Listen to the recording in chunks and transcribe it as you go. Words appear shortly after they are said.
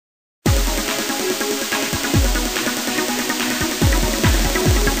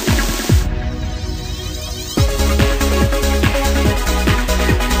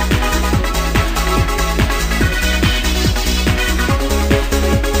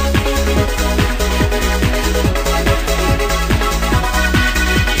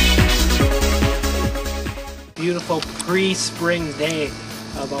pre-spring day,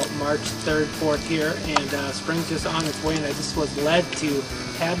 about March 3rd, 4th here, and spring's just on its way, and I just was led to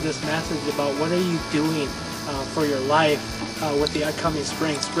have this message about what are you doing for your life with the upcoming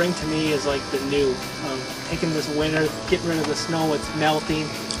spring. Spring to me is like the new. Taking this winter, getting rid of the snow, it's melting,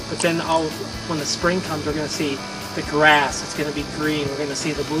 but then when the spring comes, we're going to see the grass, it's going to be green, we're going to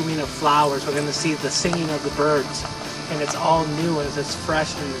see the blooming of flowers, we're going to see the singing of the birds, and it's all new and it's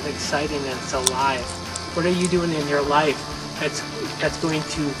fresh and it's exciting and it's alive. What are you doing in your life that's going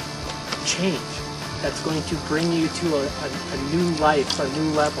to change, that's going to bring you to a new life, a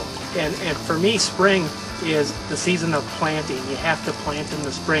new level? And for me, spring is the season of planting. You have to plant in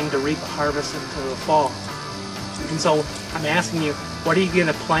the spring to reap a harvest into the fall. And so I'm asking you, what are you going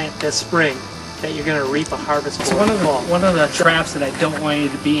to plant this spring that you're going to reap a harvest for? So one of the traps that I don't want you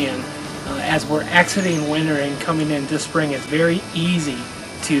to be in, as we're exiting winter and coming into spring, it's very easy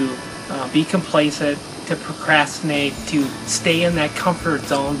to be complacent, to procrastinate, to stay in that comfort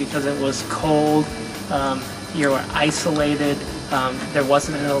zone because it was cold, you were isolated, there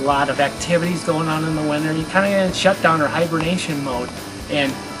wasn't a lot of activities going on in the winter. You kind of in shutdown or hibernation mode,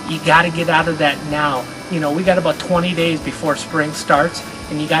 and you got to get out of that now. You know, we got about 20 days before spring starts,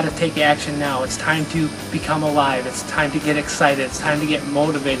 and you got to take action now. It's time to become alive. It's time to get excited. It's time to get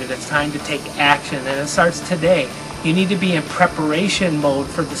motivated. It's time to take action, and it starts today. You need to be in preparation mode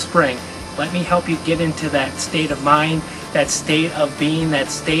for the spring. Let me help you get into that state of mind, that state of being, that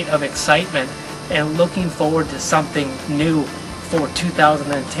state of excitement, and looking forward to something new for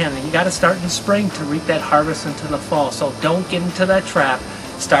 2010. And you got to start in spring to reap that harvest into the fall. So don't get into that trap.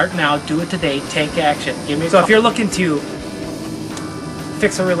 Start now, do it today, take action. So if you're looking to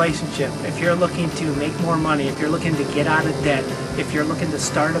fix a relationship, if you're looking to make more money, if you're looking to get out of debt, if you're looking to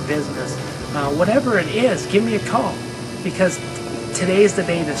start a business, whatever it is, give me a call, because today's the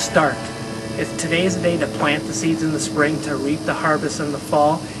day to start. Today's the day to plant the seeds in the spring, to reap the harvest in the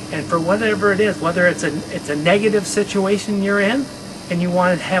fall. And for whatever it is, whether it's a negative situation you're in and you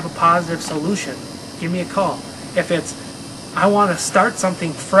want to have a positive solution, give me a call. If it's, I want to start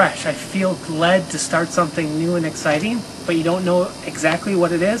something fresh, I feel led to start something new and exciting, but you don't know exactly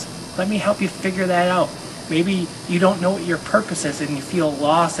what it is, let me help you figure that out. Maybe you don't know what your purpose is and you feel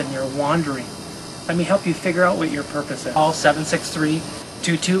lost and you're wandering. Let me help you figure out what your purpose is. Call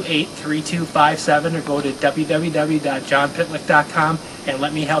 763-228-3257 or go to www.johnpitlick.com and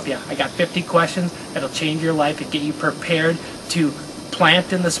let me help you. I got 50 questions that'll change your life and get you prepared to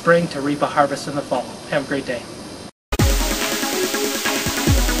plant in the spring to reap a harvest in the fall. Have a great day.